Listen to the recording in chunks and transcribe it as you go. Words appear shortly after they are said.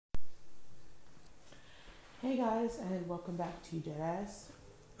Hey guys, and welcome back to Deadass.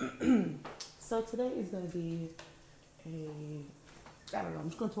 So today is gonna be I don't know. I'm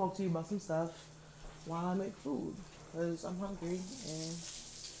just gonna talk to you about some stuff while I make food because I'm hungry and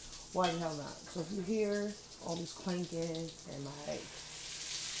why the hell not? So if you hear all this clanking and like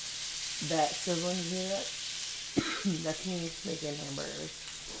that sizzling, you hear that? That's me making hamburgers.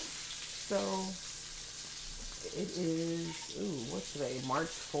 So it is. Ooh, what's today? March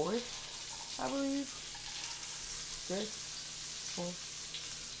 4th, I believe. 5th, 4th.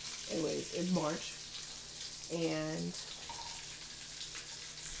 Anyways, it's March, and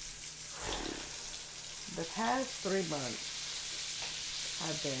the past 3 months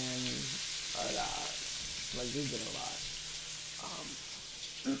have been a lot. Like, it's been a lot.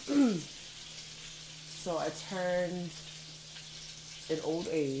 So I turned an old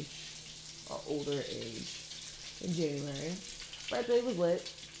age, or older age, in January. Birthday was lit.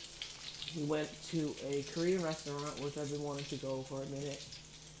 We went to a Korean restaurant, which I've been wanting to go for a minute.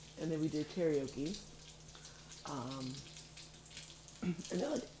 And then we did karaoke. Um, and then,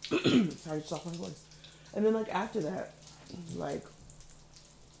 like, sorry, just off my voice. And then, like, after that, like,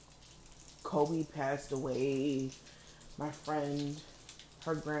 Kobe passed away. My friend,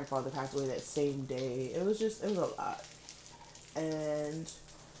 her grandfather passed away that same day. It was a lot. And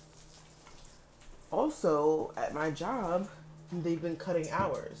also, at my job, they've been cutting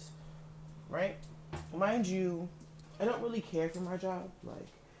hours, right? Mind you, I don't really care for my job. Like,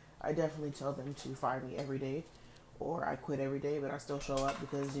 I definitely tell them to fire me every day or I quit every day, but I still show up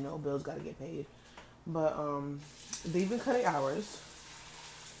because, bills got to get paid. But they've been cutting hours,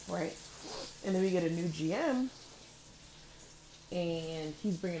 right? And then we get a new GM and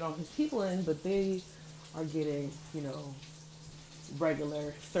he's bringing all his people in, but they are getting,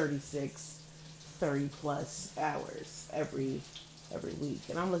 regular 36, 30 plus hours every week.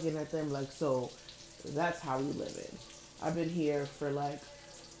 And I'm looking at them like, so that's how we live it. I've been here for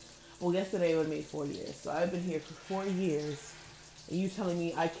yesterday would make 4 years. So I've been here for 4 years. And you telling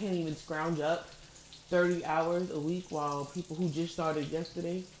me I can't even scrounge up 30 hours a week while people who just started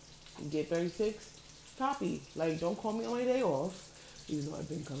yesterday get 36? Copy. Like, don't call me on my day off, even though I've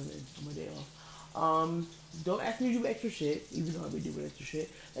been coming in on my day off. Don't ask me to do extra shit, even though I've been doing extra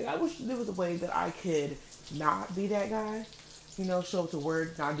shit. Like, I wish there was a way that I could not be that guy. Show up to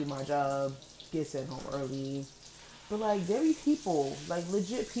work, not do my job, get sent home early. But, like, there be people, like,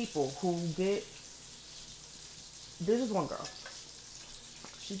 legit people who get... This is one girl.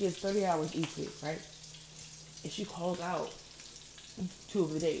 She gets 30 hours each week, right? And she calls out 2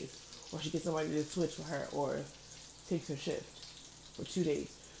 of the days. Or she gets somebody to switch for her or takes her shift for 2 days.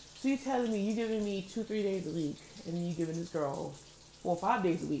 So you're telling me you're giving me 2-3 days a week and then you're giving this girl 4 or 5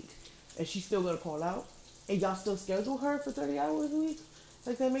 days a week and she's still gonna call out and y'all still schedule her for 30 hours a week?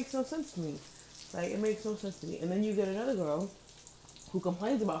 Like, that makes no sense to me. Like, it makes no sense to me. And then you get another girl who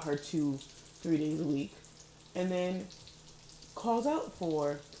complains about her 2-3 days a week and then calls out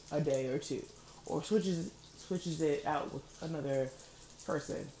for a day or two or switches it out with another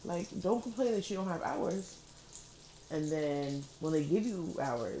person. Like, don't complain that you don't have hours and then when they give you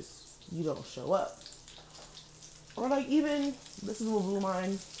hours you don't show up. Or, like, even this is what blew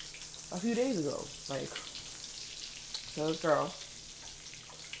mine a few days ago. Like, so this girl,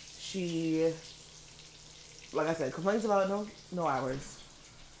 she, like I said, complains about no hours.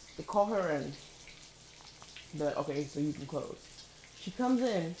 They call her in. Okay, so you can close. She comes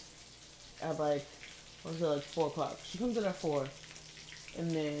in at like 4 o'clock. She comes in at 4,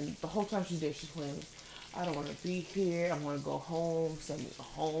 and then the whole time she's there, she claims, I don't want to be here. I want to go home. Send me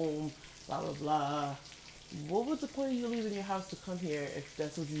home. Blah blah blah. What was the point of you leaving your house to come here if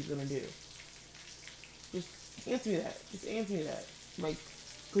that's what you're gonna do? Just answer me that. Just answer me that. Like,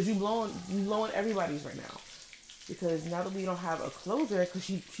 cause you blowing everybody's right now. Because now that we don't have a closer, because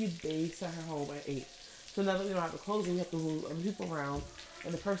she based at her home at 8. So now that we don't have a closer, we have to move other people around.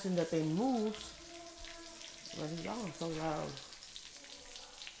 And the person that they moved, y'all are so loud.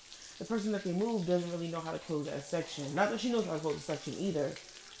 The person that they moved doesn't really know how to close that section. Not that she knows how to close the section either.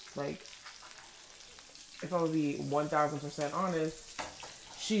 Like, if I'm gonna be 1000% honest,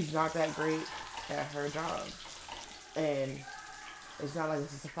 she's not that great at her job. And it's not like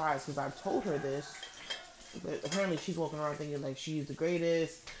it's a surprise because I've told her this. But apparently she's walking around thinking like she's the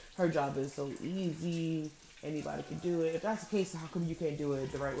greatest. Her job is so easy. Anybody can do it. If that's the case, how come you can't do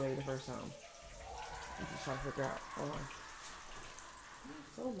it the right way the first time? I'm just trying to figure out. Hold on.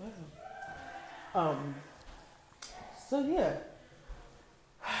 It's so loud. So yeah.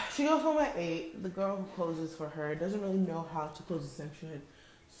 She goes home at 8. The girl who closes for her doesn't really know how to close the section.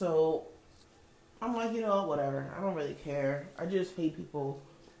 So I'm like, whatever. I don't really care. I just hate people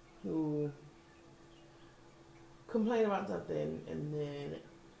who complain about something and then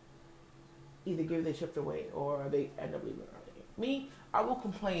either give their shift away or they end up leaving early. Me, I will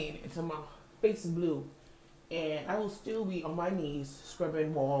complain until my face is blue, and I will still be on my knees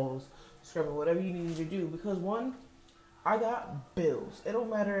scrubbing walls, scrubbing whatever you need to do, because one, I got bills. It don't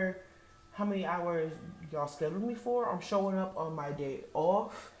matter how many hours y'all scheduled me for. I'm showing up on my day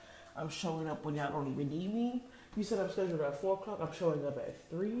off. I'm showing up when y'all don't even need me. You said I'm scheduled at 4 o'clock. I'm showing up at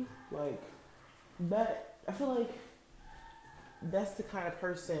 3. Like, that, I feel like that's the kind of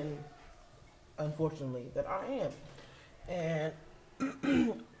person, unfortunately, that I am. And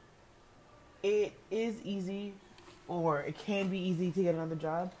it is easy, or it can be easy to get another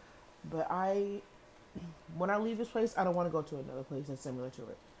job. But when I leave this place, I don't want to go to another place that's similar to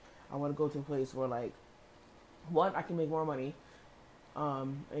it. I want to go to a place where, like, one, I can make more money.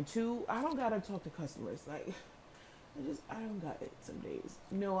 And two, I don't gotta talk to customers. Like, I don't got it some days.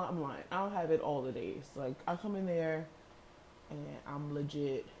 You know what? I'm lying. I don't have it all the days. Like, I come in there and I'm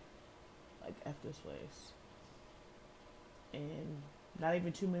legit, like, F this place. And not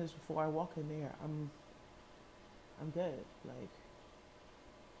even 2 minutes before I walk in there, I'm good. Like,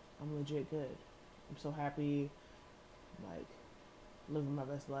 I'm legit good. I'm so happy, like, living my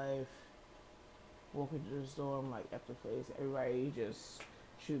best life. Walk into the store, I'm like, F the place. Everybody just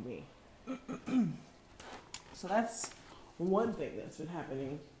shoot me. So that's one thing that's been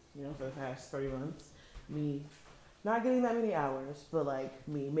happening, for the past 3 months. Me not getting that many hours, but, like,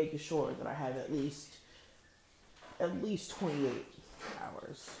 me making sure that I have at least 28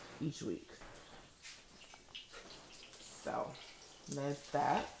 hours each week. So there's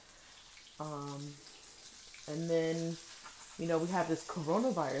that. And then, we have this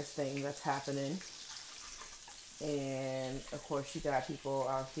coronavirus thing that's happening. And, of course, you got people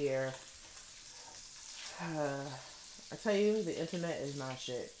out here. I tell you, the internet is not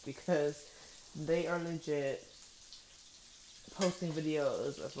shit, because they are legit posting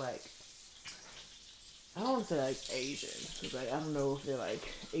videos of, like, I don't want to say, like, Asian, because, like, I don't know if they're,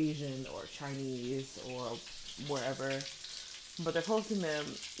 like, Asian or Chinese or wherever, but they're posting them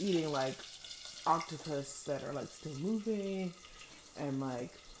eating, like, octopus that are, like, still moving, and,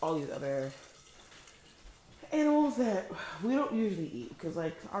 like, all these other animals that we don't usually eat, because,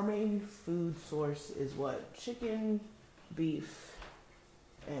 like, our main food source is what? Chicken, beef,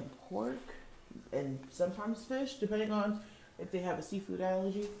 and pork, and sometimes fish, depending on if they have a seafood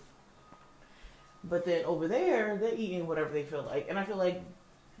allergy. But then over there, they're eating whatever they feel like. And I feel like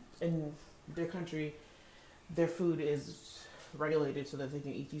in their country, their food is regulated so that they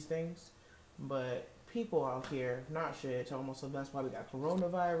can eat these things. But people out here, not shit. Almost, so that's why we got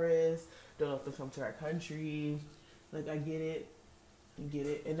coronavirus. Don't know if they come to our country. Like, I get it.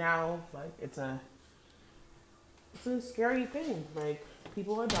 And now, like, it's a scary thing. Like,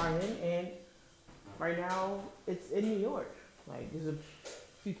 people are dying, and right now, it's in New York. Like, there's a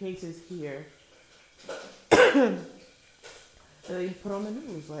few cases here that they put on the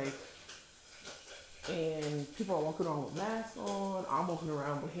news, like, and people are walking around with masks on. I'm walking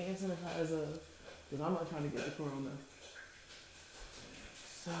around with hand sanitizer because I'm not trying to get the corona.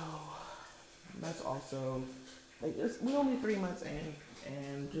 So that's also, like, we're only 3 months in,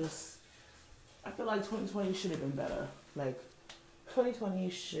 and just, I feel like 2020 should have been better. Like, 2020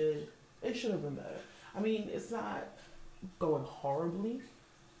 should have been better. I mean, it's not going horribly,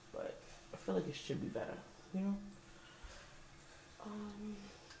 but I feel like it should be better,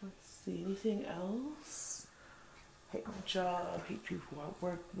 Let's see, anything else? Hate my job, hate people I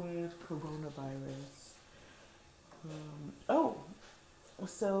work with, coronavirus.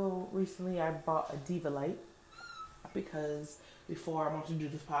 So recently I bought a Diva Light, because before I wanted to do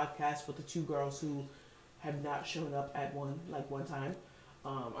this podcast with the 2 girls who have not shown up at one time.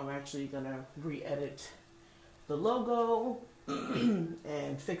 I'm actually gonna re-edit the logo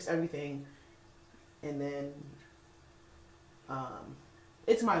and fix everything, and then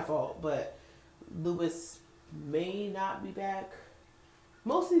it's my fault, but Lewis may not be back,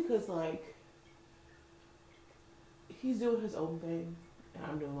 mostly because, like, he's doing his own thing and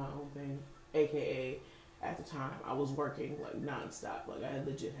I'm doing my own thing, aka at the time I was working, like, nonstop. Like, I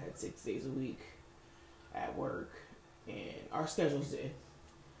legit had 6 days a week at work, and our schedules didn't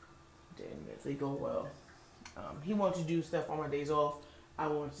really go well. He wanted to do stuff on my days off. I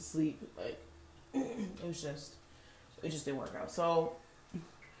wanted to sleep. Like, it just didn't work out. So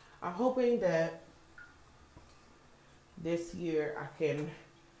I'm hoping that this year I can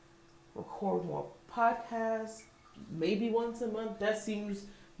record more podcasts, maybe once a month. That seems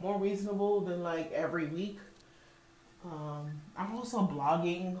more reasonable than, like, every week. I'm also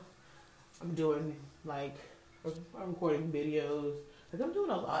blogging. I'm doing, like, I'm recording videos. Like, I'm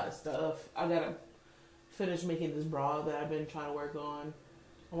doing a lot of stuff. I gotta finish making this bra that I've been trying to work on.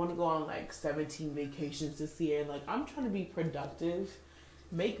 I want to go on like 17 vacations this year. Like, I'm trying to be productive,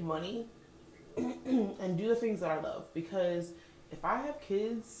 make money, and do the things that I love. Because if I have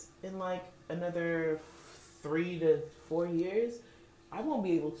kids in like another 3 to 4 years, I won't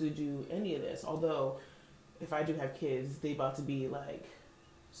be able to do any of this. Although, if I do have kids, they about to be like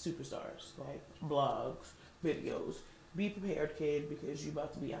superstars, like blogs, videos. Be prepared, kid, because you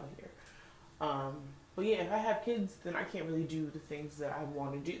about to be out here. But yeah, if I have kids, then I can't really do the things that I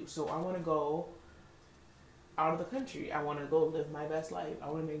want to do. So I want to go out of the country. I want to go live my best life. I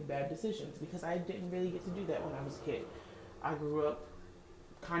want to make bad decisions because I didn't really get to do that when I was a kid. I grew up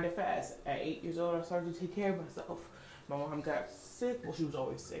kind of fast. At 8 years old, I started to take care of myself. My mom got sick. Well, she was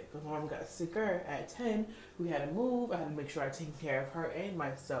always sick, but my mom got sicker at 10. We had to move. I had to make sure I take care of her and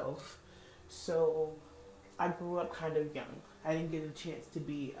myself. So I grew up kind of young. I didn't get a chance to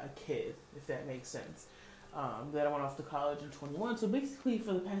be a kid, if that makes sense. Then I went off to college in 21. So basically,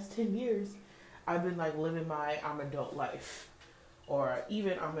 for the past 10 years, I've been like living my I'm adult life, or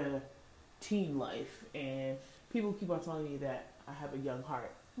even I'm in a teen life. And people keep on telling me that I have a young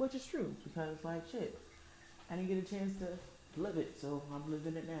heart, which is true because like shit, I didn't get a chance to live it, so I'm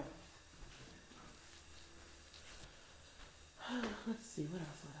living it now. Let's see, what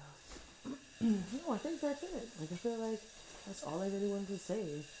else? No, I think that's it. Like, I feel like that's all I really wanted to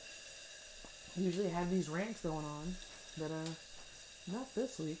say. I usually have these rants going on, but not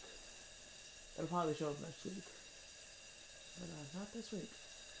this week. It'll probably show up next week, but not this week.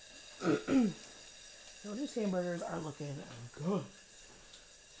 So these hamburgers are looking good.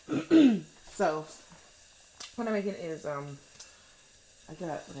 So what I'm making is I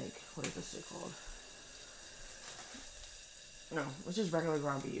got like, what is this shit called? No, it's just regular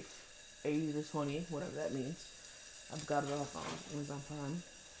ground beef. 80 to 20, whatever that means. I've got it off on Amazon Prime.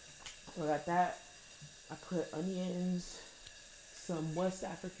 So I got that. I put onions, some West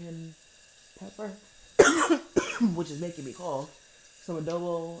African pepper, which is making me cough, some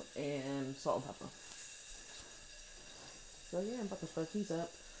adobo, and salt and pepper. So yeah, I'm about to fuck these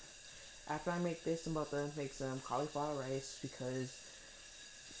up. After I make this, I'm about to make some cauliflower rice because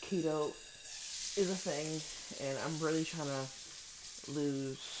keto is a thing, and I'm really trying to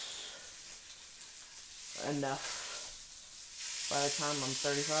lose enough by the time I'm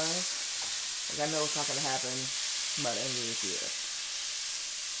 35. Like, I know it's not going to happen by the end of this year.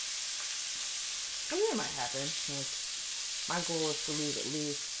 I mean, it might happen. Like, my goal is to lose at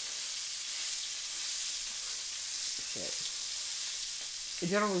least,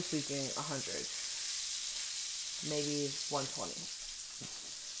 generally speaking, 100. Maybe 120.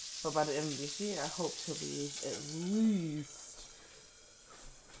 But by the end of this year, I hope to lose at least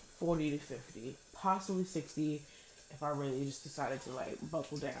 40 to 50. Possibly 60 if I really just decided to, like,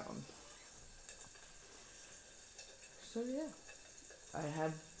 buckle down. So, yeah. I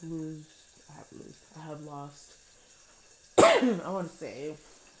have lost, I want to say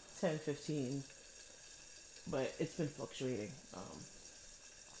 10, 15, but it's been fluctuating.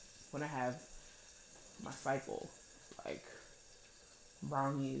 When I have my cycle, like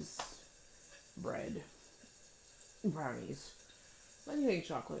brownies, bread, brownies, anything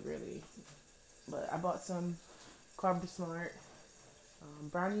chocolate really. But I bought some Carb Smart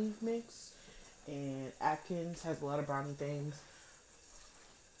brownie mix, and Atkins has a lot of brownie things.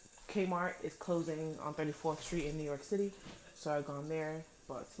 Kmart is closing on 34th Street in New York City, so I've gone there,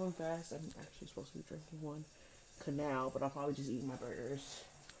 bought Slim Fast. I'm actually supposed to be drinking one Canal, but I'll probably just eat my burgers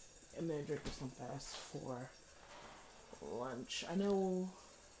and then drink the Slim Fast for lunch. I know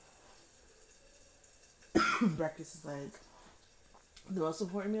breakfast is like the most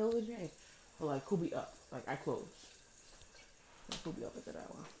important meal of the day, but like, who be up? Like, I close. Who be up at that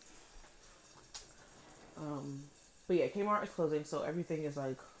hour? But yeah, Kmart is closing, so everything is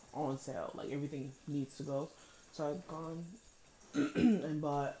like on sale. Like, everything needs to go. So I've gone and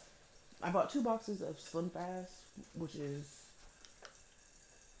I bought 2 boxes of Slim Fast, which is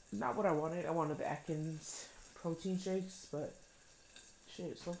not what I wanted. I wanted the Atkins protein shakes, but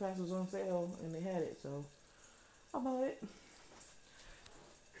shit, Slim Fast was on sale and they had it, so I bought it.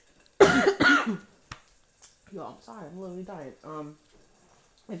 Yo, I'm sorry, I'm literally dying.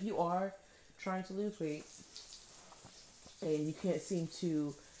 If you are trying to lose weight and you can't seem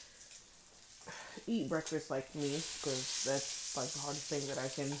to eat breakfast like me, because that's like the hardest thing that I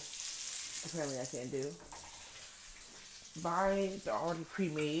can't do, buy the already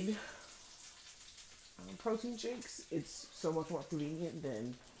pre-made protein shakes. It's so much more convenient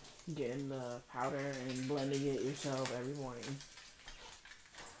than getting the powder and blending it yourself every morning.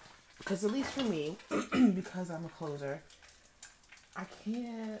 Because at least for me, because I'm a closer, I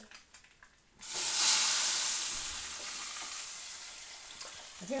can't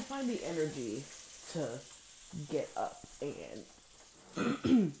can't find the energy to get up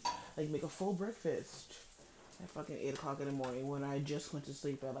and like make a full breakfast at fucking 8 o'clock in the morning when I just went to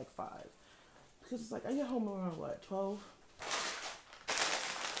sleep at like 5. Because it's like I get home around what, 12,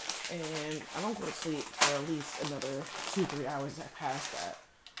 and I don't go to sleep for at least another 2-3 hours past that.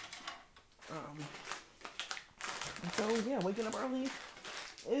 Um, and so yeah, waking up early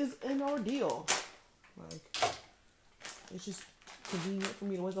is an ordeal. Like it's just convenient for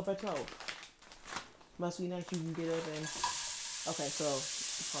me to wake up at 12. Must be nice you can get up and okay, so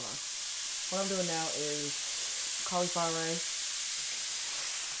hold on. What I'm doing now is cauliflower rice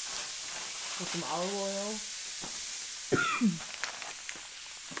with some olive oil.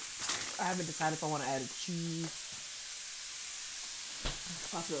 I haven't decided if I want to add a cheese.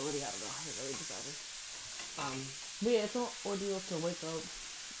 Possibility, I don't know. I haven't really decided. But yeah, it's an ordeal to wake up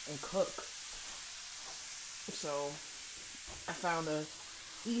and cook. So I found a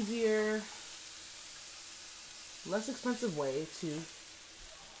easier, less expensive way to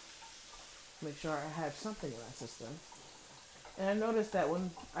make sure I have something in my system. And I noticed that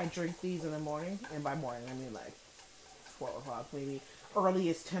when I drink these in the morning, and by morning I mean like 12 o'clock, maybe early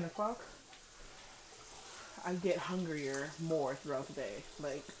as 10 o'clock, I get hungrier more throughout the day.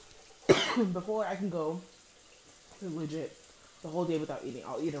 Like, before I can go legit the whole day without eating.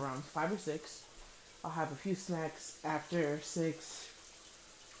 I'll eat around 5 or 6. I'll have a few snacks after 6,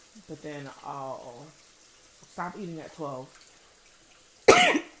 but then I'll stop eating at 12,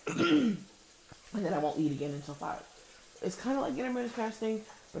 and then I won't eat again until 5. It's kind of like intermittent fasting,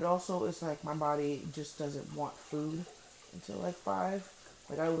 but also it's like my body just doesn't want food until like 5.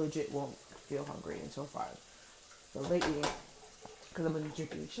 Like I legit won't feel hungry until 5. So lately, because I've been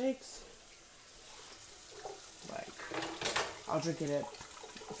drinking shakes, like I'll drink it at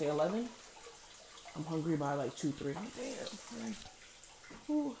say 11. I'm hungry by like 2, 3. Damn, like,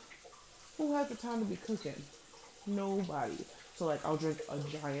 who has the time to be cooking? Nobody. So like I'll drink a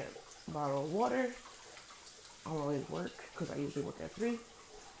giant bottle of water on my way to work because I usually work at 3. When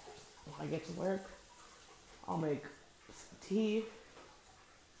I get to work, I'll make some tea.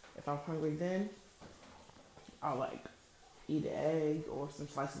 If I'm hungry then, I'll like eat an egg or some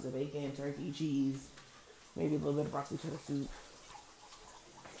slices of bacon, turkey, cheese, maybe a little bit of broccoli cheddar soup,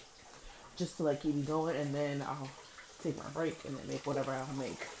 just to like keep me going, and then I'll take my break and then make whatever I'll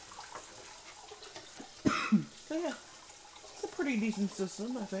make. So yeah, it's a pretty decent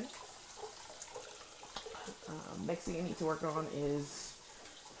system, I think. Next thing I need to work on is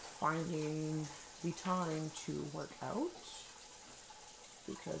finding the time to work out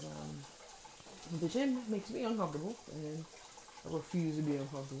because the gym makes me uncomfortable and I refuse to be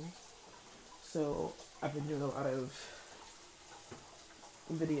uncomfortable. So I've been doing a lot of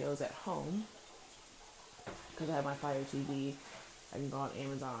videos at home because I have my Fire TV. I can go on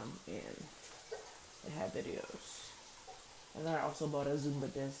Amazon and they have videos. And then I also bought a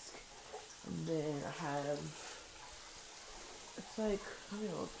Zumba disc. And then I have, it's like, I don't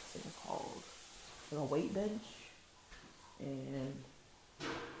know what this thing is called. Like a weight bench. And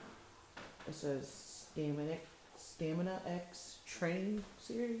it says Stamina X Training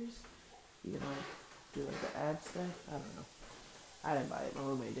Series. You can like do like the ab stuff. I don't know. I didn't buy it. My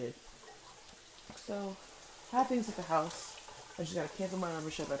roommate did. So I have things at the house. I just gotta cancel my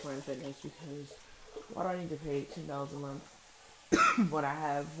membership at Planet Fitness because why do I need to pay $10 a month when I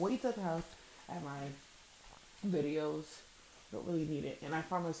have weights at the house and my videos? Don't really need it, and I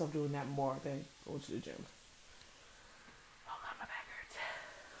find myself doing that more than going to the gym. Oh god, my back hurts.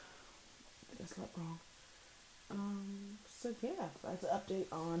 I think I slept wrong. So yeah, that's an update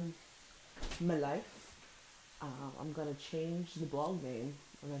on my life. I'm gonna change the blog name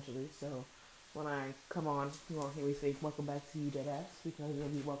eventually, so when I come on, you won't hear me say welcome back to you deadass, because it'll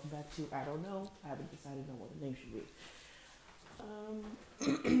be welcome back to I don't know. I haven't decided on what the name should be.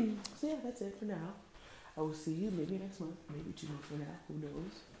 So yeah, that's it for now. I will see you maybe next month, maybe 2 months from now, who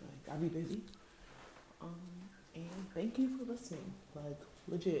knows? Like, I'll be busy. And thank you for listening. Like,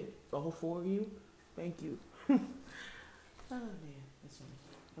 legit, all 4 of you, thank you. Oh man, that's funny.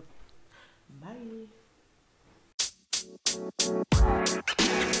 Okay. Bye.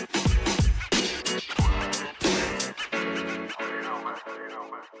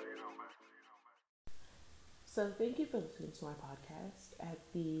 So thank you for listening to my podcast. At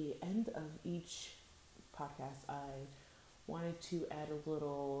the end of each podcast, I wanted to add a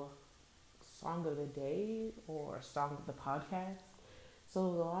little song of the day or song of the podcast.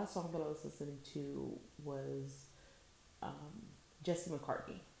 So the last song that I was listening to was Jesse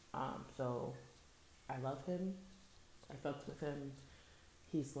McCartney. So I love him. I fucked with him.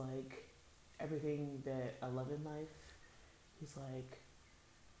 He's like everything that I love in life. He's like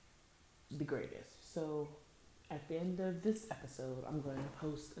the greatest. So at the end of this episode, I'm going to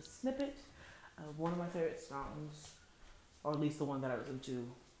post a snippet of one of my favorite songs, or at least the one that I was into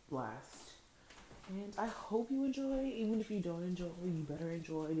last. And I hope you enjoy. Even if you don't enjoy, you better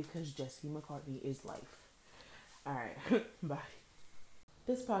enjoy because Jesse McCartney is life. All right, bye.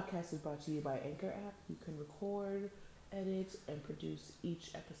 This podcast is brought to you by Anchor app. You can record, edit, and produce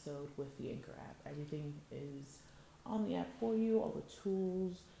each episode with the Anchor app. Everything is on the app for you, all the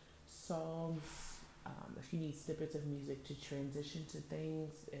tools, songs. If you need snippets of music to transition to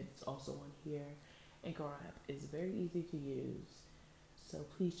things, it's also on here. Anchor app is very easy to use, so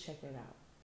please check it out.